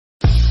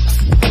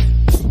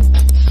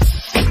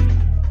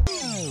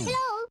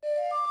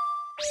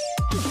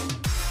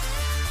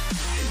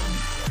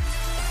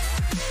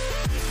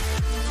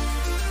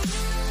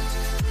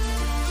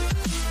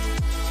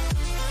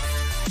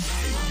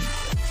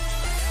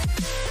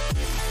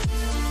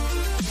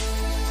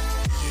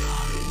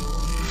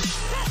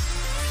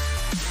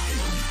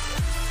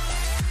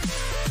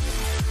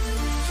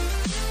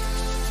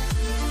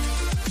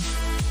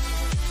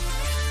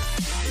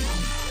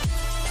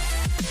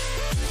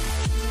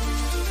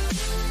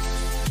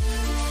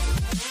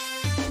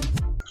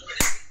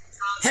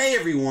Hey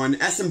everyone,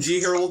 SMG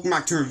here, welcome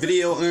back to our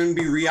video. I'm going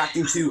to be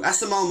reacting to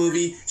SML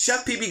movie,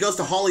 Chef Pee Pee Goes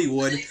to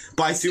Hollywood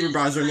by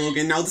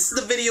superbowserlogan. Now this is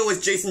the video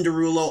with Jason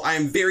Derulo. I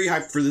am very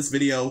hyped for this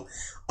video.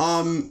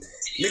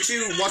 Make sure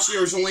you watch the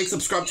original link,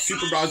 subscribe to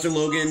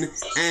superbowserlogan,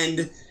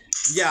 and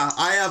yeah,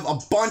 I have a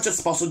bunch of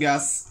special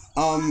guests.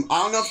 I don't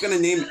know if I'm going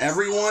to name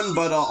everyone,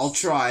 but I'll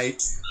try.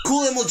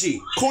 Cool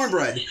MLG,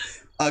 Cornbread,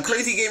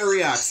 Crazy Gamer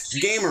Reacts,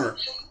 Gamer,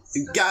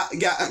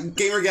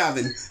 Gamer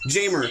Gavin,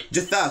 Jamer,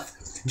 Jatheth,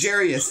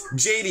 Jarius,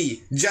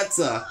 JD,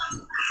 Jetsa,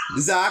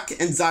 Zach,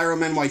 and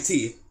Zyrom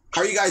NYT.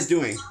 How are you guys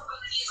doing?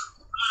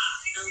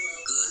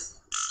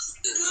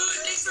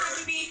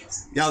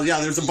 Yeah,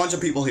 there's a bunch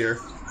of people here.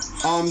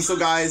 So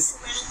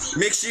guys,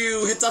 make sure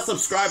you hit that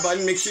subscribe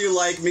button, make sure you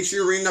like, make sure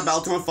you're ringing the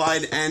bell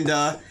notified, and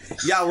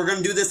yeah, we're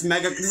gonna do this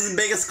this is the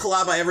biggest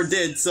collab I ever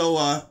did,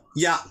 so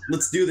yeah,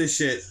 let's do this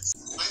shit.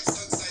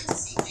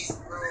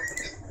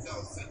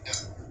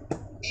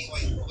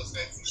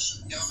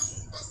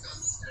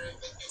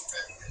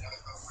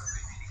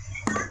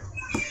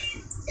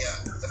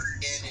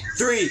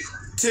 Three,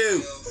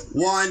 2,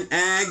 1,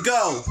 and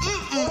go!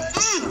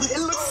 It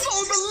looks so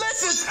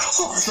delicious!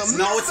 Awesome.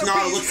 No, it's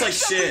not. It looks like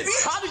shit.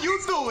 How do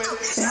you do it?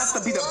 It has to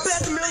be the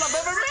best meal I've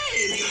ever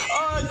made!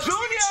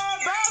 Junior!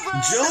 Bowser!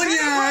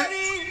 Junior!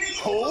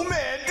 Oh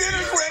man,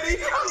 dinner's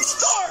ready! I'm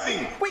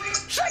starving! Wait,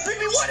 Chef Pee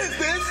Pee, what is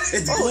this?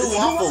 It's blue waffles.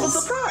 Blue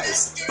waffle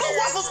surprise! Blue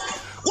waffles?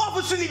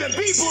 Waffles shouldn't even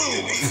be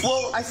blue!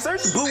 Well, I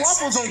searched blue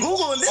waffles on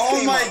Google and this Oh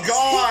came my up.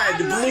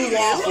 god, blue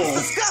waffles!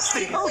 It's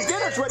disgusting! Oh,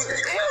 dinner's ready! Ew,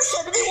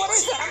 Chef Pee Pee, what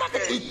is that? I'm not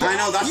gonna eat that. I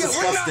know, that's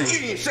disgusting. We're not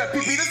eating Chef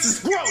Pee Pee, this is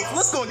gross!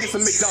 Let's go and get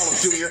some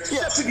McDonald's, Junior.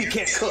 Chef Pee Pee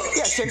can't cook.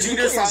 Yeah, Chef Pee Pee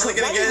Junior's finally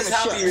gonna get his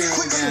Happy Meal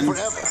again.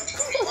 Forever.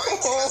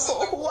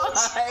 Oh,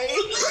 why?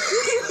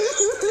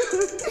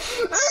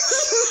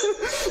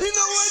 You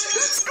know what?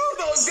 Screw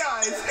those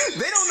guys.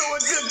 They don't know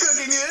what good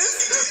cooking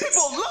is.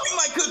 People love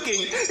my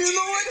cooking. You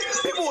know what?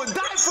 People would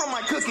die from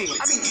my cooking.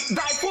 I mean,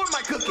 die for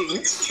my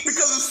cooking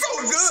because it's so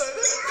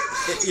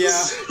good. Yeah.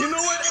 You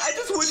know what? I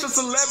just wish a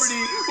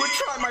celebrity would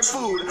try my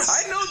food.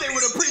 I know they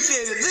would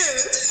appreciate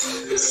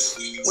this.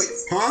 Wait,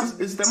 huh?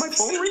 Is that my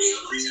phone ringing?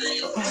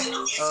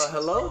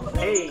 Hello?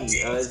 Hey,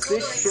 is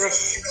this Chef,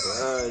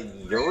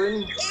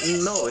 Urine?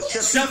 No, it's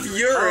Chef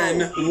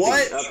Urine? Oh,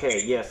 what?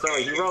 Okay, yeah,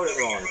 sorry, he wrote it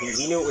wrong.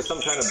 He knew it was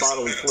some kind of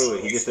bodily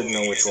fluid, he just didn't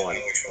know which one.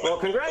 Well,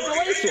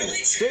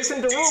 congratulations!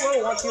 Jason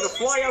Derulo wants you to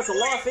fly out to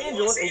Los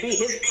Angeles and be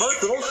his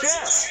personal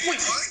chef! Wait,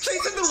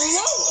 Jason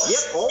Derulo?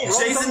 Yep,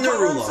 Jason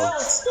Derulo.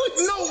 Wait,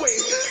 no way!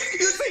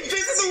 You're saying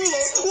Jason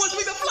Derulo wants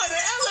me to fly to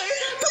LA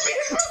to be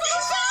his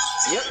personal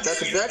chef? Yep,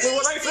 that's exactly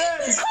what I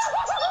said!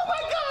 Oh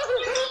my god!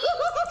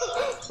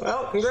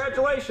 Well,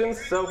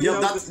 congratulations. So, Yo,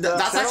 that's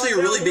actually a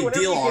really big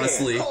deal,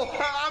 honestly. Oh,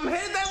 I'm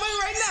headed that way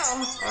right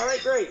now.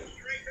 Alright, great.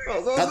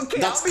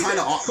 That's kind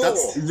of Cool.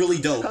 That's really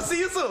dope. I'll see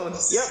you soon.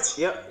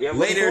 Yep.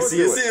 Later, see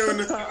you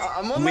soon.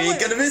 I'm on We my ain't way.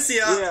 gonna miss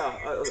ya.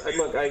 Yeah,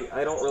 look,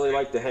 I don't really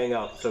like to hang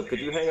up, so could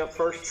you hang up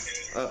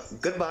first?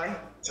 Goodbye.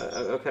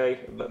 Okay,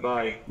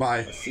 bye.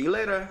 Bye. See you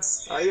later.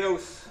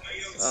 Adios.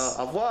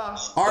 Au revoir.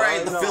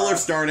 Alright, the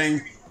filler's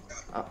starting.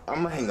 I'm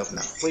gonna hang up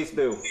now. Please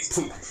do.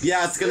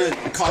 Yeah, it's gonna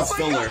cause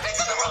filler.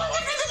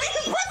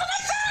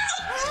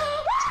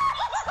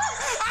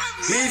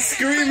 He's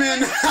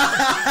screaming!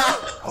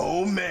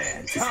 Oh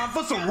man, time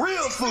for some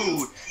real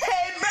food.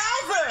 Hey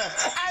Bowser!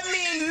 I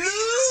mean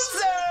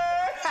loser!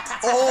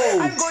 Oh!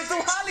 I'm going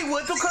to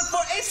Hollywood to cook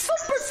for a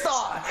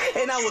superstar,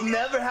 and I will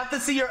never have to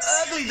see your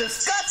ugly,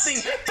 disgusting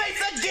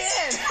face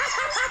again.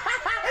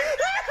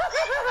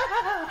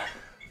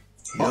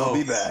 He'll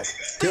be back.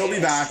 He'll be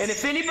back. And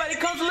if anybody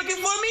comes looking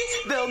for me,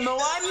 they'll know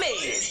I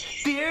made it.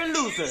 Dear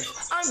losers,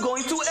 I'm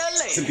going to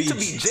LA To be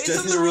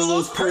Jason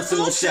Derulo's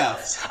personal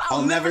chef.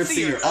 I'll never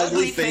see your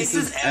ugly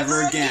faces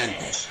ever again.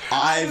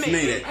 I've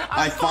made it.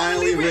 I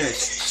finally rich.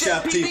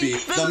 Chef Pee Pee,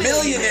 the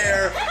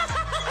millionaire.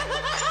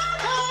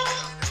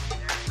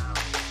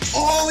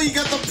 Oh, he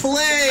got the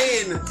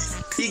plane.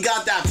 He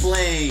got that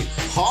plane.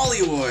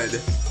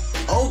 Hollywood.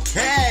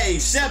 Okay,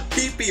 Chef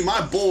Pee Pee,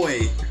 my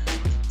boy.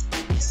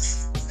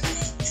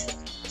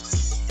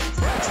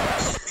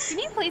 Can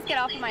you please get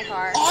off of my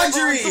car?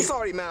 Audrey! I'm so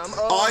sorry, ma'am.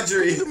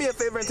 Audrey! Can you do me a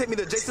favor and take me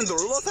to Jason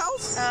Derulo's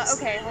house?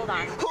 Okay, hold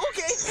on.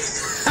 Okay.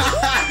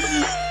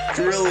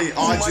 Really, Audrey.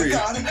 Oh my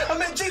god,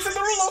 I'm at Jason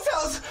Derulo's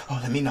house. Oh,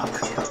 let me knock.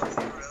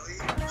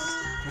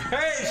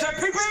 Hey, Chef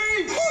Pee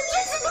Pee! Oh,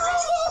 Jason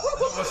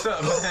Derulo! What's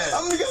up, man?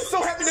 I'm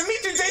so happy to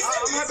meet you, Jason.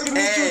 I'm happy to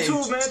meet Hey. you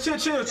too, man.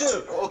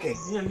 Chill. Okay.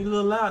 Yeah, you a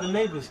little loud, the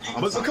neighbors.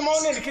 But come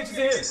on in, the kitchen's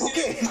here.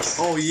 Okay.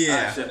 Oh,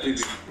 yeah. Chef Pee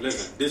Pee,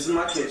 listen, this is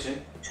my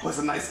kitchen. Oh, it's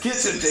a nice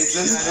kitchen,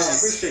 Jason. I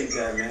appreciate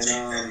that,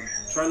 man.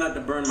 Try not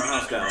to burn my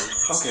house down.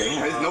 Okay,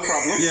 no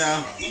problem.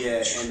 Yeah.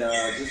 Yeah, and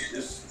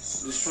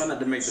just try not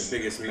to make the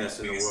biggest mess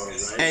in the world,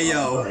 right? Hey,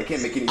 yo. I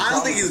can't make any I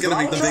don't think he's gonna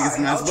make the biggest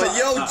mess, but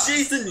yo,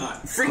 Jason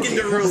freaking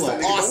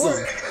Derulo,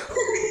 awesome.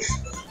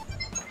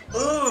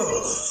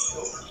 Ugh.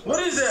 What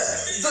is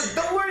that?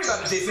 Don't worry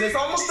about it, Jason. It's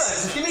almost done.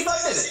 Just give me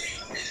 5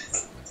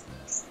 minutes.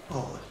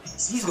 Oh,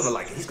 He's gonna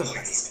like it. He's gonna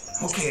like it.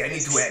 Okay, I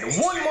need to add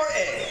one more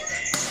egg.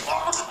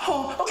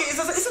 Okay,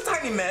 it's a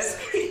tiny mess.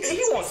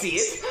 He won't see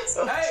it.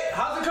 Hey,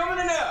 how's it coming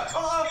in there?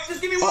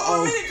 Just give me one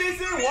more minute,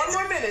 Jason. One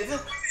more minute.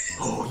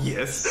 Oh,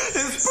 yes.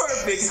 It's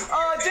perfect.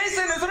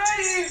 Jason is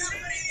ready.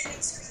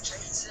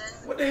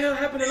 What the hell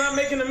happened to not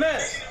making a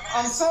mess?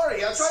 I'm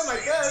sorry. I tried my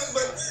best,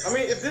 but... I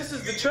mean, if this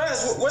is the trash,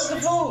 where's the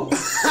food?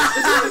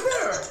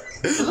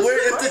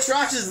 If the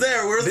trash is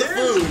there, where's the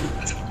food?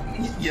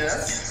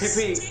 Yes.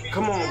 Pee,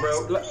 come on,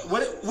 bro.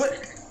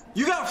 What?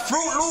 You got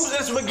Fruit Loops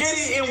and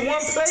spaghetti in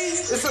one plate?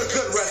 It's a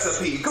good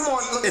recipe. Come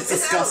on. Look, It's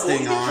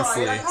disgusting,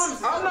 honestly.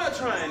 I'm not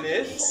trying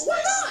this.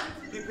 Why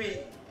not? Pee,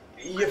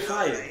 you're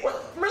fired.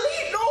 What?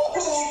 Really? No.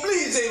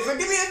 Please, Jason.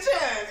 Give me a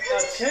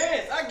chance. A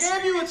chance? I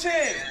gave you a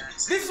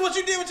chance. This is what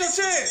you did with your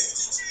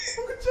chance.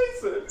 Look at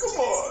Jason. Come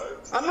on.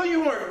 I know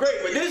you weren't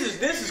great, but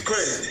this is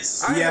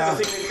crazy. I ain't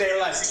never seen anything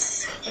like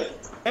it.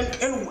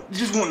 And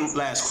just one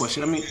last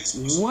question. I mean,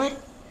 what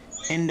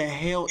in the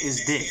hell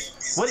is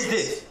this? What is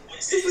this?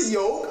 It's a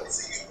yolk.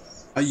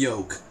 A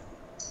yolk.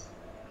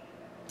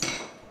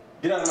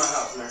 Get out of my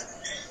house, man.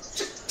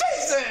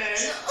 Jason!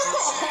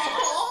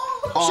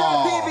 Chef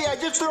Pee-Pee, I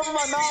just threw up in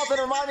my mouth and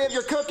it reminded me of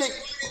your cooking.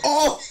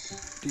 Oh!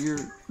 Dear.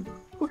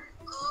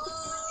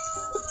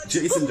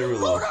 Jason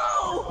Derulo.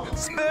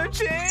 Spare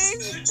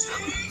change?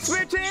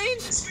 Spare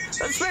change?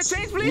 Spare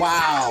change, please?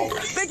 Wow.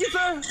 Thank you,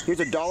 sir. Here's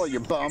 $1, you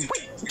bum. Julie,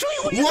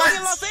 what are you doing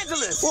in Los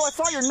Angeles? Well, I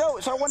saw your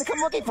note, so I wanted to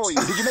come looking for you.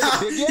 Did you make it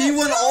big yet? He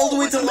went all the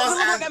way to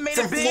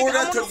From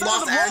Florida to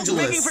Los Making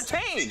Angeles. for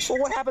change. Well,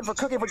 what happened for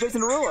cooking for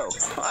Jason Derulo?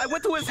 I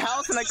went to his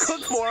house and I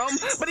cooked for him,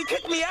 but he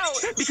kicked me out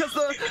because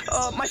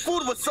my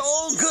food was so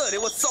good.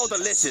 It was so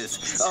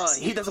delicious.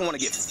 He doesn't want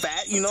to get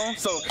fat, you know,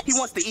 so he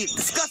wants to eat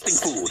disgusting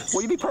food.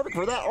 Well, you'd be perfect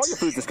for that. All your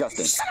food's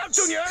disgusting. Shut up,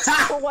 Junior!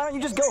 Well, why don't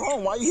you just go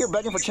home? Why are you here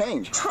begging for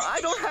change? I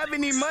don't have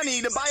any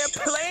money to buy a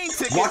plane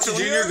ticket. Watch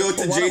Junior go to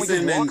Well, why don't we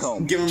Jason just walk and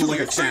home? give him like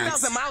a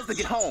chance. 3,000 miles to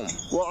get home.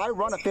 Well, I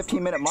run a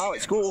 15-minute mile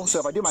at school, so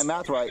if I do my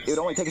math right, it would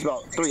only take us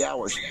about 3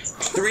 hours.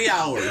 3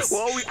 hours.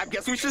 Well, I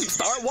guess we should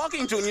start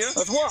walking, Junior.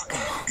 Let's walk.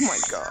 Oh my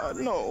God,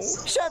 no.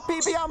 Chef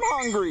Pee-Pee, I'm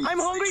hungry. I'm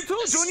hungry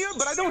too, Junior,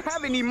 but I don't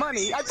have any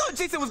money. I thought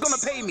Jason was gonna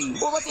pay me.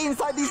 Well, let's eat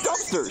inside these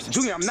dumpsters.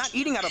 Junior, I'm not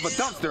eating out of a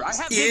dumpster. I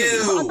have Ew.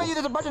 dignity. I bet you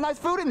there's a bunch of nice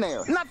food in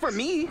there. Not for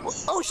me.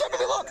 Oh, Chef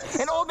Pee-Pee, look,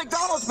 an old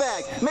McDonald's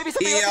bag. Maybe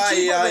something like a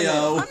cheeseburger in there.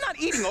 E-I-E-I-O. I'm not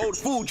eating old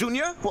food,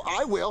 Junior. Well,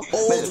 I will.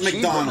 Old There's a cheeseburger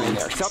in McDonald's.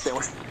 there. Something.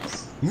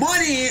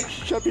 Money!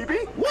 Chef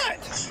Pee-Pee?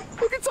 What?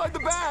 Look inside the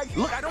bag.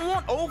 Look, I don't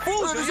want old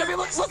food, Chef Junior.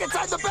 Pee-Pee, look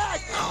inside the bag.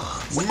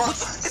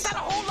 Is that a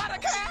whole lot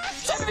of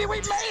cash? Chef Pee-Pee,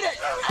 we made it.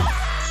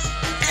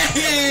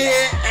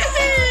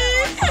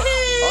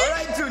 All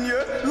right,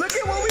 Junior. Look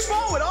at what we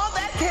bought with all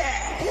that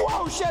cash.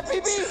 Whoa, Chef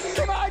Pee-Pee,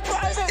 can I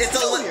drive it? It's a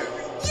Junior.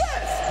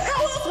 Yes.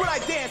 How else would I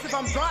dance if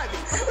I'm driving?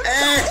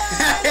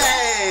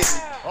 Hey!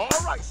 All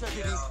right, Chef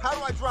Pee-Pee, how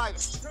do I drive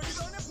it?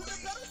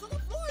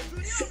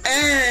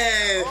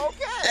 Hey!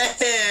 Okay.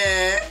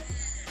 Hey!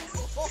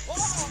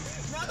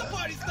 Now the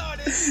party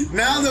started.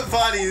 Now the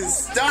party's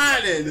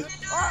started.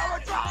 All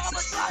right, I'm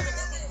gonna drive it.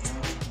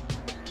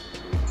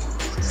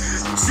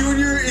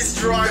 Junior is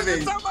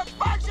driving. So much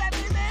fun, Chef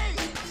Pee-Pee.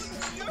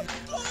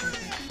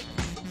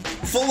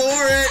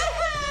 Floor it.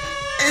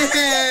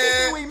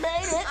 Hey! We made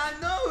it. I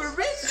know, we're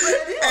rich,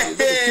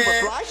 baby. Super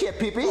fly, Chef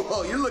Pee-Ee.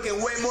 Oh, you're looking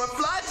way more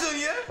fly,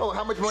 Junior. Oh,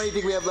 how much money do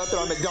you think we have left in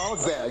our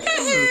McDonald's bag?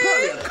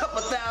 Probably a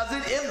couple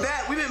thousand, if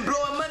that. We've been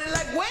blowing money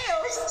like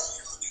whales.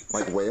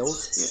 Like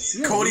whales?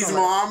 Yeah, Cody's you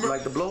know, mom.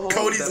 Like the blowhole.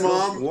 Cody's that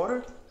blows mom.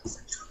 Water.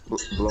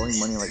 Blowing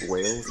money like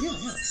whales? Yeah,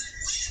 yeah.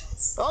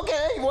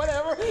 Okay,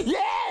 whatever. Yeah!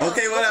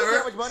 Okay, Let's whatever. see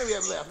how much money we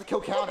have left. Let's go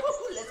count it.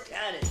 Let's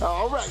count it.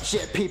 All right,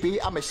 Chef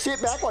Pee-Pee. I'm going to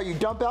sit back while you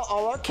dump out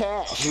all our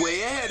cash.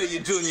 Way ahead of you,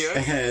 Junior.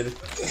 Ahead.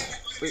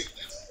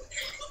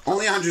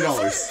 Only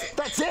 $100.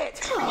 That's it.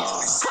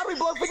 How do we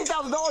blow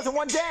 $50,000 in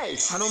one day?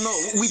 I don't know.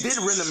 We did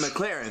rent a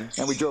McLaren.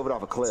 And we drove it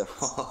off a cliff.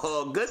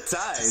 Oh, good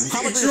times. How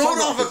You much was your drove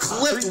phone off a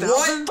cliff.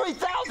 3,000? What?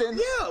 3,000?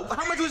 Yeah.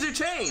 How much was your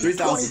change?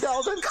 3,000.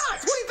 20,000? God,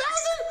 20,000?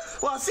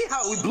 Well, I see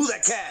how we blew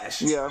that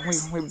cash. Yeah,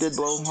 we did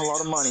blow a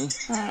lot of money.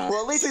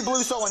 Well, at least we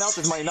blew someone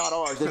else's money, not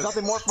ours. There's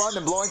nothing more fun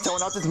than blowing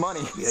someone else's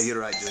money. Yeah, you're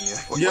right, Junior.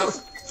 Yep.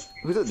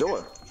 Who's at the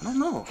door? I don't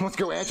know. Let's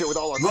go answer it with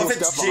all our What cool if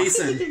it's stuff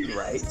Jason? You're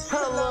right. on.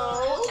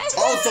 Hello?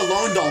 Oh, it's a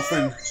lone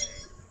dolphin.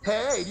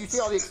 Hey, do you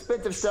see all the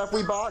expensive stuff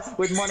we bought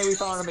with money we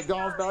found in a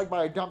McDonald's bag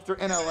by a dumpster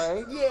in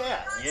L.A.? Yeah.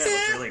 Yeah,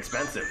 it's really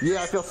expensive.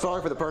 Yeah, I feel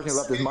sorry for the person who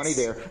left his money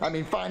there. I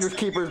mean, finders,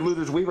 keepers,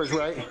 losers, weavers,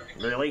 right?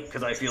 Really?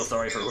 Because I feel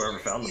sorry for whoever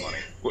found the money.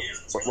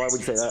 Why would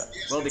you say that?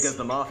 Well, because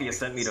the mafia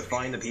sent me to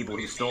find the people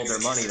who stole their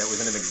money that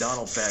was in a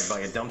McDonald's bag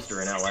by a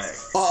dumpster in L.A.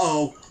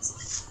 Uh-oh.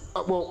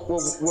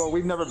 Well,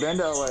 we've never been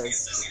to L.A.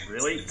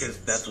 Really? Because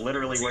that's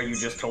literally where you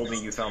just told me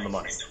you found the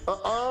money.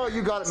 Oh,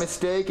 you got it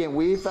mistaken.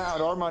 We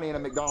found our money in a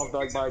McDonald's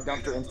bag by a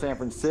dumpster in San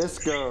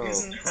Francisco.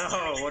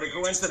 Oh, what a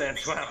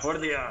coincidence. Wow, what are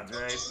the odds,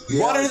 right?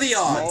 Yeah, what are the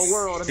odds? Small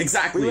world. I mean,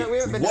 Exactly. We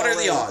haven't been what to are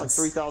the LA, odds?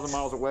 Like 3,000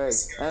 miles away,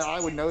 and I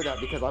would know that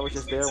because I was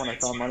just there when I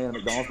found money in the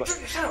McDonald's.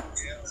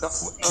 But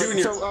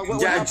Junior. So what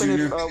would Yeah, happen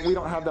Junior. if we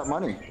don't have that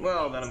money?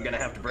 Well, then I'm gonna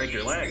have to break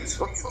your legs.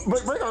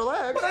 Break our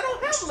legs? But I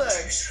don't have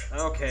legs.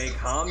 Okay,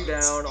 calm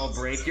down. I'll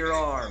break your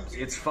arms.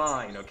 It's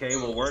fine, okay?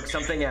 We'll work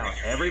something out.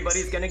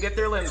 Everybody's gonna get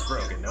their limbs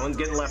broken. No one's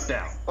getting left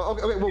out.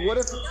 Okay, well, what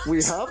if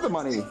we have the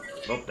money?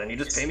 Well, then you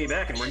just pay me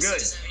back and we're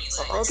good.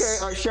 Okay,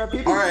 Chef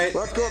People, All right.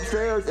 let's go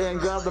upstairs and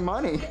grab the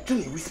money.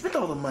 Junior, we spent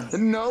all the money.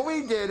 No,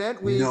 we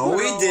didn't. We No, put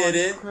we it on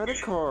didn't.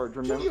 Credit card,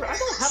 remember? Junior, I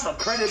don't have a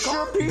credit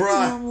card.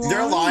 Bruh,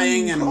 they're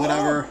lying and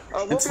whatever.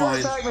 We'll It's be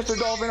right fine. back, Mr.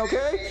 Dolphin,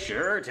 okay?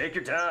 Sure, take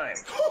your time.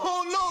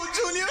 Oh no,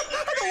 Junior!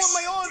 I don't want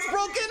my arms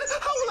broken.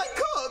 How will I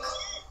cook?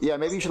 Yeah,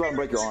 maybe you should let him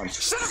break your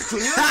arms. Shut up,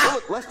 Junior. Hey,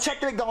 look, let's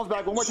check the McDonald's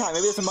bag one more time.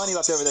 Maybe there's some money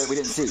left over there we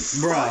didn't see.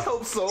 I Bruh.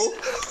 hope so.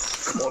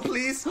 Come on,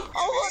 please. Oh,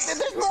 look,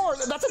 there's more.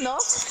 That's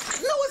enough.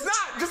 No, it's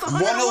not. Just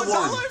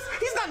 $101.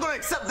 He's not gonna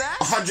accept that.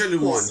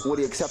 101. Would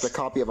he accept a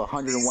copy of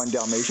 101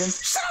 Dalmatians?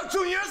 Shut up,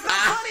 Junior. It's not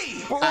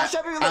funny. Well,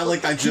 Chef, I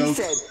like that he joke.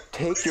 said,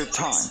 take your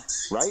time,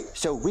 right?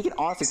 So we can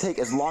honestly take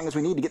as long as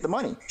we need to get the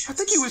money. I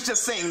think he was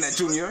just saying that,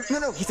 Junior.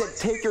 No, he said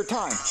take your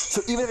time.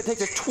 So even if it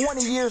takes us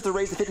 20 years to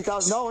raise the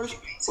 $50,000,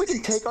 we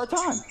can take our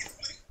time.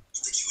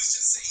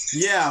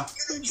 Yeah.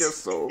 I guess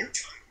so.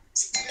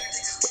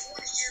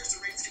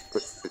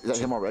 Is that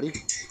him already?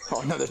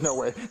 Oh, no, there's no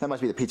way. That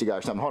must be the pizza guy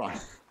or something. Hold on.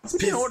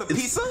 You order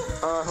pizza?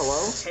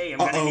 Hello? Hey, I'm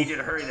gonna need you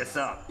to hurry this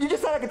up. You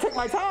just said I could take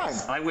my time.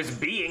 I was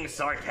being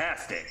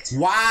sarcastic.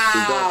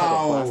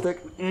 Wow.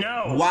 Plastic? No.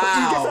 You just said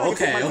Wow. I could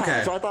take Okay, my time,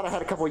 okay. So I thought I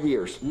had a couple of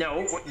years.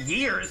 No, what,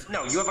 years?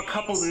 No, you have a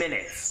couple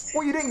minutes.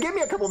 Well, you didn't give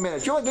me a couple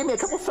minutes. You only gave me a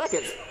couple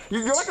seconds.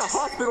 You're like a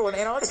hospital in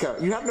Antarctica.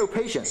 You have no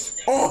patience.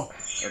 Oh,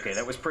 Okay,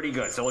 that was pretty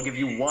good, so I'll give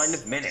you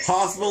 1 minute.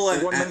 hospital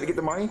and 1 minute to get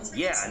the money?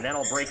 Yeah, and then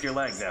I'll break your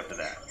legs after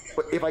that.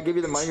 But if I give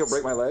you the money, you'll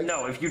break my leg?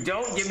 No, if you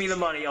don't give me the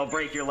money, I'll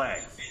break your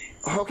legs.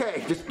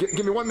 Okay, just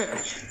give me 1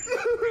 minute.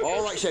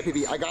 All right, Chef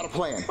PB, I got a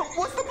plan.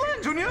 What's the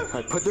plan, Junior?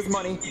 I put this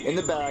money in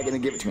the bag and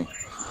then give it to me.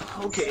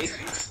 Okay.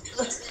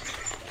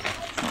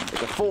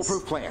 It's a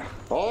foolproof plan.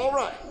 All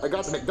right, I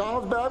got the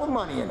McDonald's bag with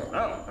money in it.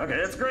 Oh, okay,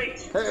 that's great.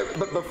 Hey,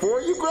 but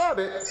before you grab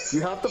it,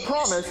 you have to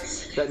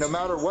promise that no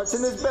matter what's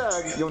in this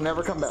bag, you'll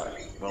never come back.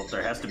 Well,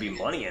 there has to be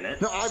money in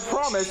it. No, I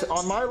promise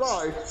on my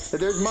life that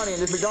there's money in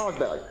this McDonald's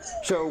bag.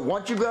 So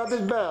once you grab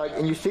this bag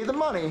and you see the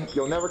money,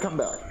 you'll never come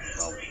back.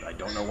 Well, I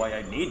don't know why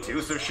I'd need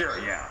to, so sure,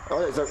 yeah.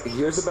 Okay, so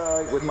here's the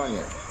bag with money in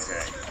it.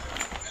 Okay.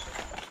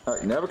 All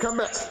right, never come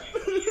back.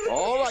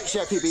 All right,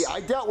 Chef PB,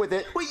 I dealt with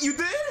it. Wait, you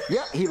did?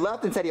 Yep, he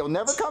left and said he'll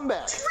never come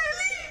back.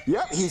 Really?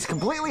 Yep, he's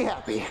completely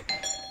happy.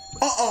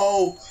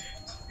 uh-oh.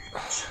 Oh,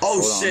 Hold on,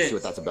 let's see shit.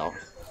 what that's about.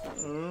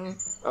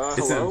 It's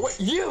Hello? him. What,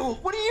 you?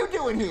 What are you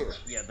doing here?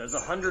 Yeah, there's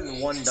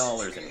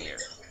 $101 in here.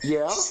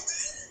 Yeah?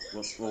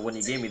 Well, when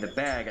you gave me the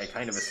bag, I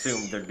kind of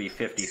assumed there'd be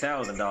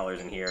 $50,000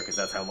 in here, because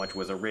that's how much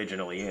was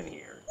originally in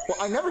here. Well,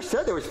 I never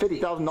said there was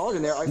 $50,000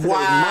 in there. I said Wow.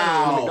 there was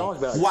money in the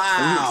McDonald's bag. Wow.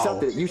 And you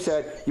accepted it. You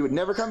said you would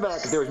never come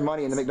back if there was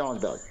money in the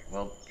McDonald's bag.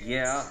 Well,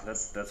 yeah,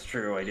 that's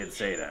true. I did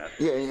say that.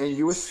 Yeah, and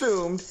you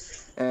assumed,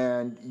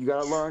 and you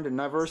gotta learn to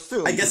never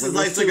assume. I guess When his you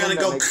lights are assume, gonna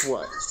that go makes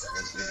what?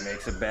 It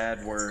makes a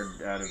bad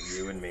word out of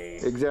you and me.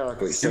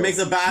 Exactly. So It makes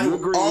a bad. you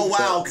agreed Oh wow,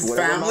 that because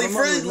whatever family amount of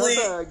money was in that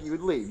friendly. bag, you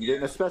would leave. You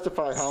didn't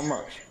specify how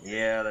much.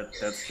 Yeah,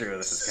 that's true.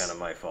 This is kind of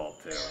my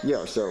fault too.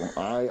 Yeah. So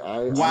I'm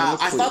Wow,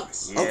 gonna I quit. thought.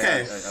 Yeah,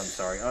 Okay. I'm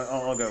sorry.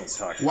 I'll go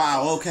talk to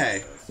Wow.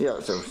 Okay. Yeah.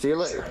 So see you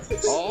later.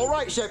 All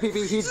right, Chef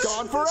PB. He's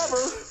gone forever.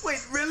 Wait,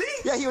 really?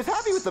 Yeah, he was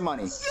happy with the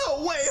money.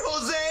 No way,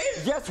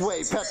 Jose! Yes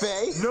way,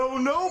 Pepe.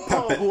 No,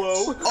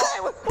 Pablo. Hey,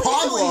 what are you doing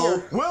Pablo.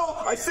 here?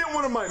 Well, I sent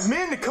one of my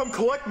men to come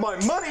collect my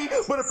money,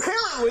 but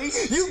apparently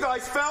you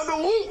guys found a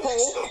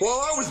loophole while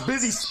I was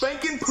busy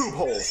spanking poop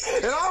holes.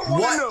 And I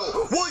want What? to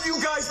know what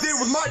you guys did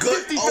with my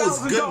Good. Oh,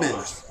 it's Goodman.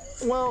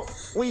 $50,000. Well,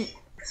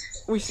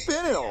 we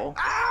spent it all.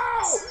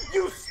 Ow!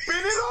 You spin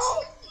it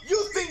all?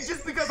 You think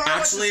just because I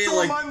Actually, like to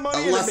store like, my money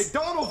in a unless-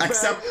 McDonald's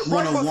except bag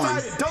right 101.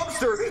 beside a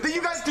dumpster that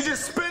you guys could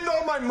just spend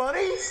all my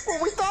money? Well,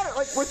 we thought it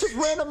was just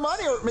random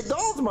money or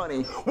McDonald's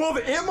money. Well,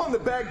 the M on the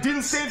bag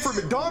didn't stand for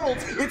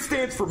McDonald's, it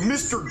stands for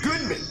Mr.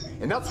 Goodman.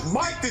 And that's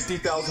my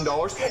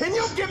 $50,000, and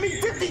you'll give me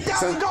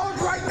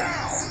 $50,000 right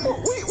now! Well,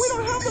 we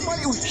don't have the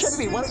money.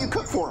 Chevy, why don't you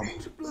cook for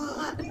him?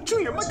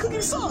 Junior, my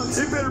cooking sucks.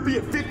 It better be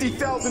a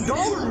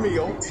 $50,000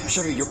 meal.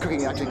 Chevy, your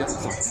cooking actually doesn't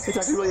suck. It's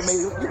actually really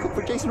amazing. You cook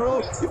for Jason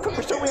Derulo. You cook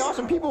for so many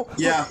awesome people.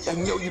 Yeah. I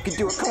know you can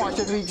do it. Come on,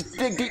 Chevy, just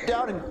dig deep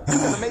down and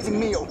cook an amazing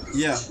meal.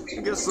 Yeah.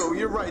 I guess so.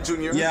 You're right,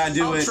 Junior. Yeah.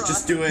 Do I'll it. try.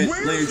 Just do it. Let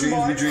your Where's dreams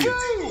my be dreams.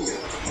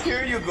 food?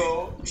 Here you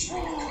go.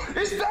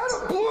 Is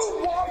that a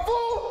blue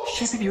waffle?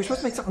 Chevy, you were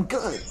supposed to make something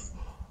good.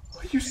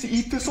 I used to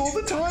eat this all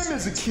the time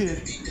as a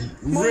kid.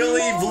 My Really?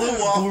 mom Blue had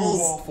waffles? Blue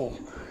waffle.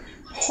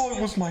 Oh,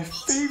 it was my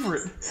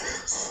favorite.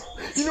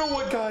 You know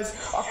what, guys?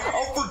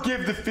 I'll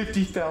forgive the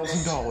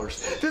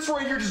 $50,000. This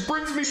right here just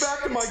brings me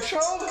back to my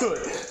childhood.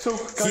 So,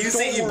 guys, He used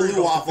to don't eat worry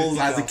blue about the waffles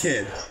as a $50,000.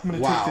 kid. I'm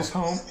gonna Wow. take this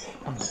home.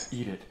 I'm gonna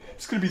eat it.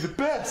 It's gonna be the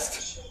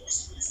best.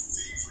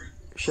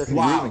 Chef,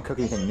 Wow. you're even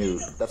cooking anything new.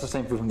 That's the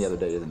same food from the other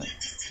day, isn't it?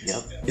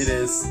 Yep. It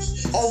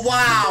is. Oh,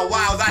 wow,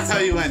 wow, that's how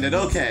you ended.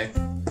 Okay.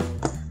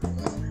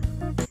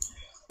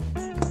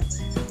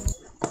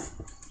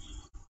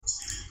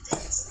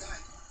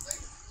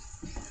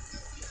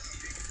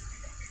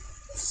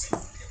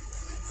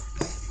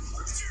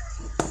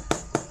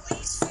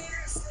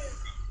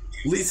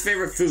 Least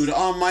favorite food.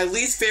 My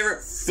least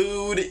favorite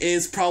food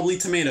is probably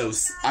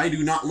tomatoes. I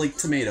do not like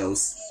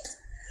tomatoes.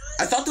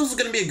 I thought this was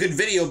gonna be a good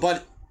video,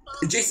 but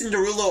Jason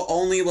Derulo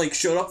only like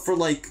showed up for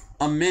like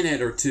a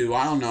minute or two.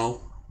 I don't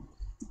know.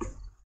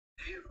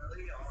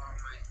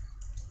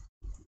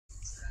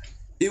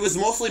 It was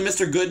mostly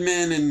Mr.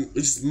 Goodman and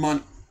just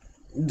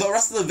the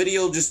rest of the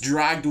video just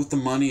dragged with the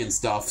money and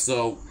stuff.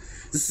 So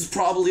this is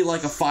probably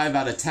like a 5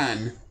 out of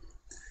 10.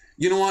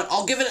 You know what?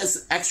 I'll give it an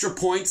extra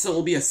point, so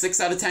it'll be a 6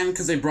 out of 10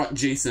 because they brought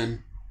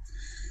Jason.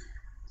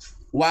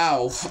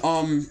 Wow.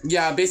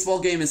 Yeah,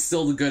 baseball game is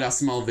still the good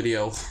SML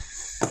video.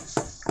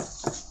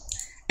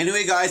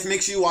 Anyway, guys,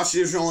 make sure you watch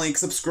the original link,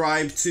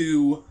 subscribe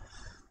to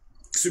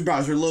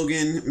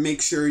superbowserlogan.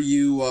 Make sure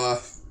you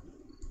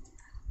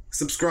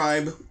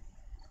subscribe,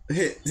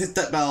 hit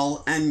that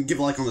bell, and give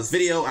a like on this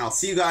video. And I'll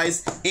see you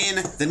guys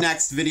in the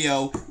next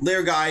video.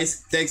 Later,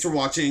 guys. Thanks for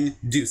watching.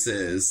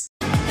 Deuces.